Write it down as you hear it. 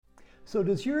So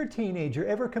does your teenager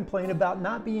ever complain about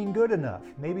not being good enough,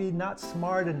 maybe not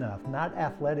smart enough, not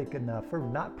athletic enough, or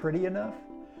not pretty enough?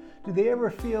 Do they ever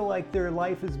feel like their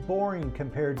life is boring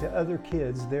compared to other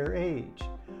kids their age?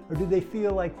 Or do they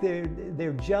feel like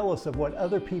they're jealous of what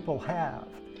other people have?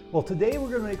 Well, today we're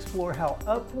going to explore how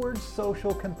upward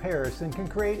social comparison can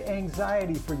create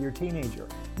anxiety for your teenager.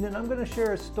 And then I'm going to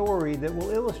share a story that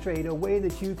will illustrate a way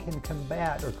that you can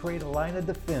combat or create a line of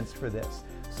defense for this.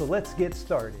 So let's get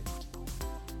started.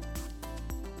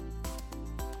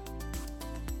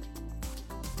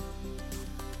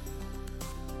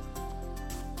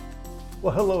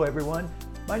 Well, hello everyone.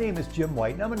 My name is Jim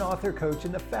White and I'm an author, coach,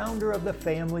 and the founder of the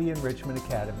Family Enrichment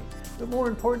Academy. But more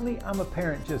importantly, I'm a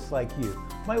parent just like you.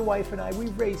 My wife and I,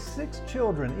 we've raised 6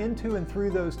 children into and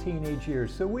through those teenage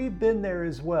years, so we've been there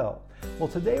as well. Well,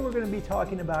 today we're going to be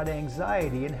talking about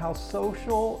anxiety and how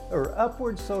social or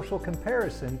upward social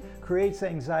comparison creates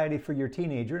anxiety for your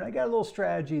teenager. And I got a little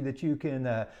strategy that you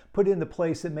can put into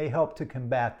place that may help to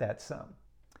combat that some.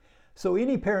 So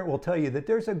any parent will tell you that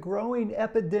there's a growing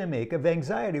epidemic of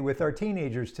anxiety with our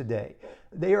teenagers today.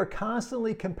 They are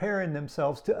constantly comparing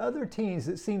themselves to other teens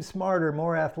that seem smarter,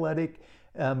 more athletic,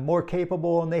 more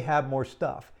capable, and they have more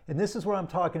stuff. And this is what I'm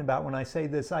talking about when I say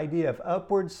this idea of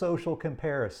upward social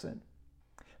comparison.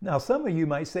 Now, some of you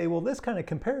might say, well, this kind of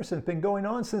comparison has been going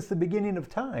on since the beginning of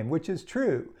time, which is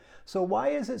true. So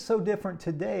why is it so different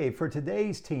today for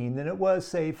today's teen than it was,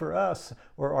 say, for us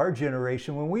or our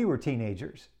generation when we were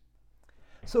teenagers?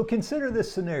 So consider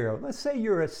this scenario. Let's say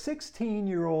you're a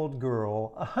 16-year-old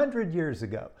girl 100 years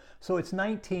ago. So it's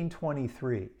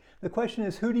 1923. The question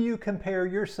is, who do you compare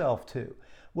yourself to?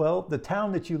 Well, the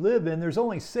town that you live in, there's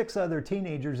only 6 other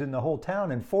teenagers in the whole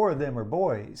town and 4 of them are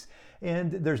boys.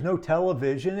 And there's no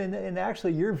television and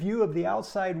actually your view of the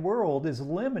outside world is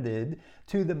limited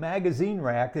to the magazine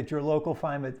rack at your local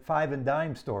 5 and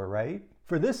dime store, right?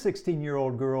 For this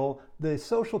 16-year-old girl, the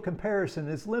social comparison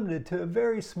is limited to a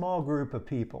very small group of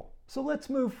people. So let's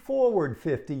move forward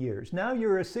 50 years. Now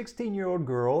you're a 16-year-old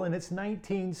girl and it's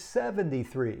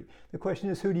 1973. The question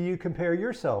is, who do you compare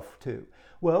yourself to?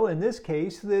 Well, in this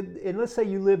case, and let's say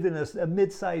you lived in a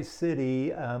mid-sized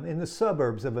city, in the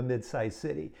suburbs of a mid-sized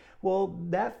city. Well,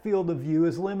 that field of view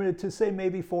is limited to, say,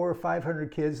 maybe 400 or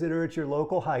 500 kids that are at your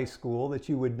local high school that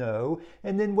you would know,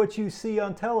 and then what you see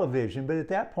on television. But at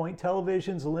that point,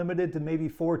 television's limited to maybe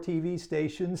 4 TV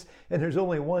stations, and there's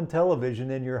only 1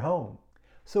 television in your home.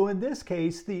 So in this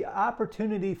case, the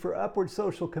opportunity for upward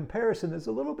social comparison is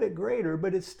a little bit greater,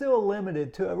 but it's still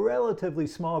limited to a relatively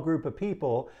small group of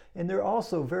people, and they're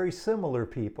also very similar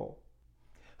people.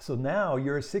 So now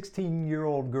you're a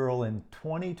 16-year-old girl in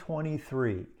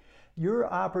 2023. Your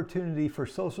opportunity for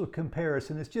social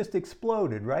comparison has just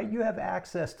exploded, right? You have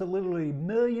access to literally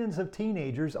millions of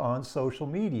teenagers on social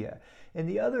media. And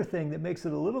the other thing that makes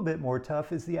it a little bit more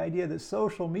tough is the idea that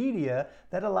social media,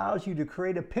 that allows you to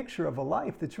create a picture of a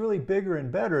life that's really bigger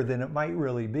and better than it might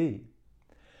really be.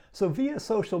 So via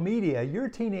social media, your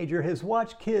teenager has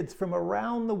watched kids from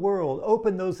around the world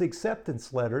open those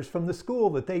acceptance letters from the school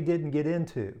that they didn't get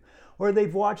into. Or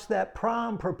they've watched that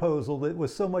prom proposal that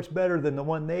was so much better than the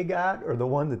one they got or the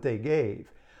one that they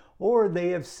gave. Or they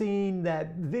have seen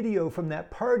that video from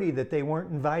that party that they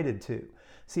weren't invited to.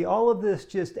 See, all of this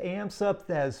just amps up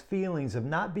those feelings of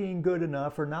not being good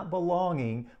enough or not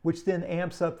belonging, which then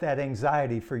amps up that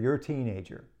anxiety for your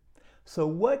teenager. So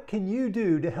what can you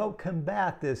do to help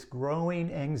combat this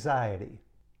growing anxiety?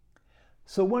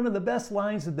 So one of the best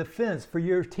lines of defense for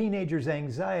your teenager's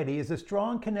anxiety is a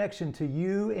strong connection to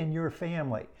you and your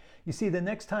family. You see, the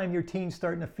next time your teen's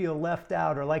starting to feel left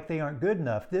out or like they aren't good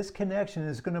enough, this connection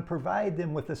is going to provide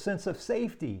them with a sense of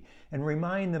safety and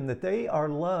remind them that they are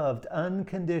loved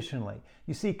unconditionally.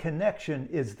 You see, connection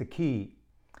is the key.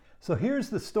 So here's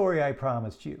the story I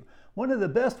promised you. One of the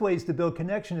best ways to build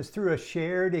connection is through a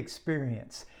shared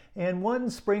experience. And one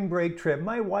spring break trip,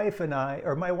 my wife and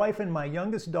my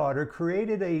youngest daughter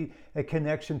created a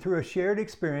connection through a shared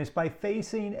experience by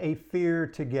facing a fear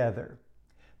together.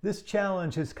 This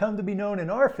challenge has come to be known in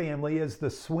our family as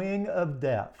the Swing of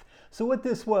Death. So what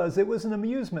this was, it was an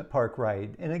amusement park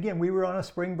ride. And again, we were on a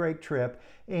spring break trip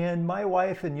and my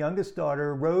wife and youngest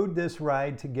daughter rode this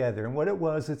ride together. And what it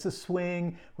was, it's a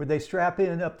swing where they strap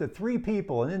in up to 3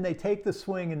 people and then they take the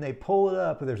swing and they pull it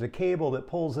up. There's a cable that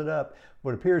pulls it up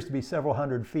what appears to be several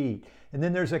hundred feet. And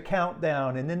then there's a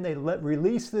countdown and then they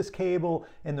release this cable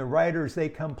and the riders, they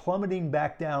come plummeting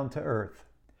back down to earth.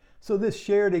 So this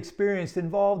shared experience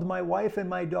involved my wife and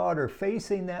my daughter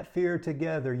facing that fear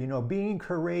together, being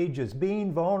courageous,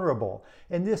 being vulnerable,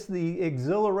 and the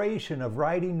exhilaration of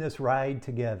riding this ride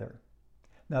together.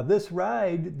 Now this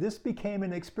became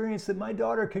an experience that my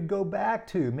daughter could go back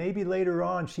to. Maybe later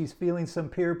on she's feeling some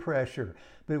peer pressure,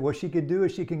 but what she could do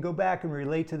is she can go back and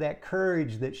relate to that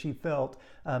courage that she felt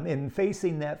in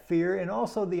facing that fear, and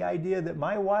also the idea that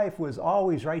my wife was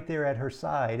always right there at her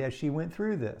side as she went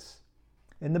through this.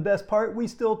 And the best part, we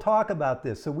still talk about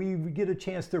this, so we get a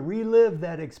chance to relive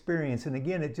that experience. And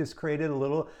again, it just created a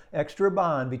little extra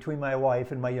bond between my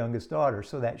wife and my youngest daughter.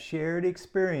 So that shared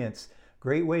experience,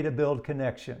 great way to build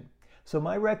connection. So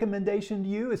my recommendation to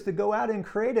you is to go out and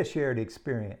create a shared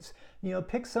experience.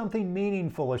 Pick something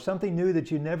meaningful or something new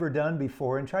that you've never done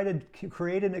before and try to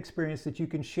create an experience that you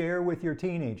can share with your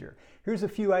teenager. Here's a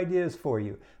few ideas for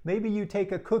you. Maybe you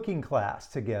take a cooking class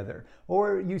together,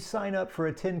 or you sign up for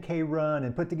a 10K run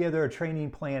and put together a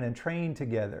training plan and train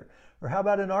together. Or how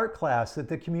about an art class at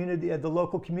the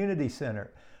local community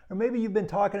center? Or maybe you've been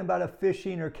talking about a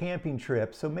fishing or camping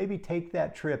trip, so maybe take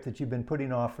that trip that you've been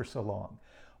putting off for so long.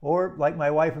 Or like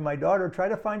my wife and my daughter, try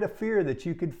to find a fear that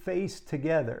you could face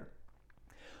together.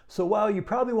 So while you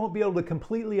probably won't be able to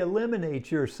completely eliminate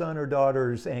your son or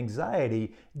daughter's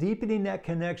anxiety, deepening that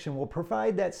connection will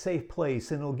provide that safe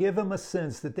place and it'll give them a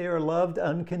sense that they are loved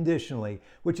unconditionally,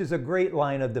 which is a great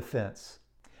line of defense.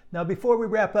 Now, before we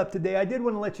wrap up today, I did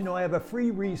want to let you know I have a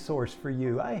free resource for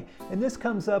you. And this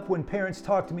comes up when parents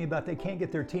talk to me about they can't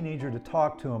get their teenager to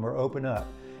talk to them or open up.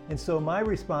 And so my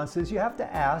response is you have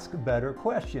to ask better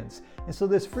questions. And so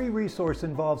this free resource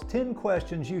involves 10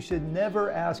 questions you should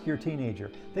never ask your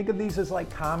teenager. Think of these as like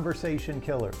conversation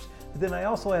killers. But then I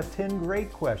also have 10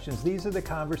 great questions. These are the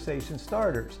conversation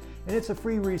starters. And it's a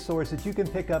free resource that you can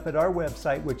pick up at our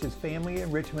website, which is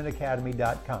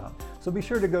FamilyEnrichmentAcademy.com. So be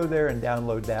sure to go there and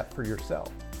download that for yourself.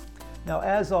 Now,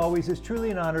 as always, it's truly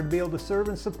an honor to be able to serve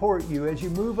and support you as you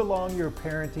move along your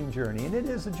parenting journey. And it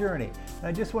is a journey. And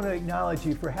I just want to acknowledge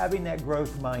you for having that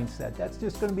growth mindset. That's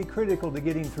just going to be critical to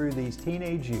getting through these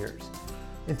teenage years.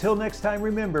 Until next time,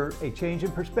 remember, a change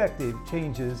in perspective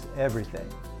changes everything.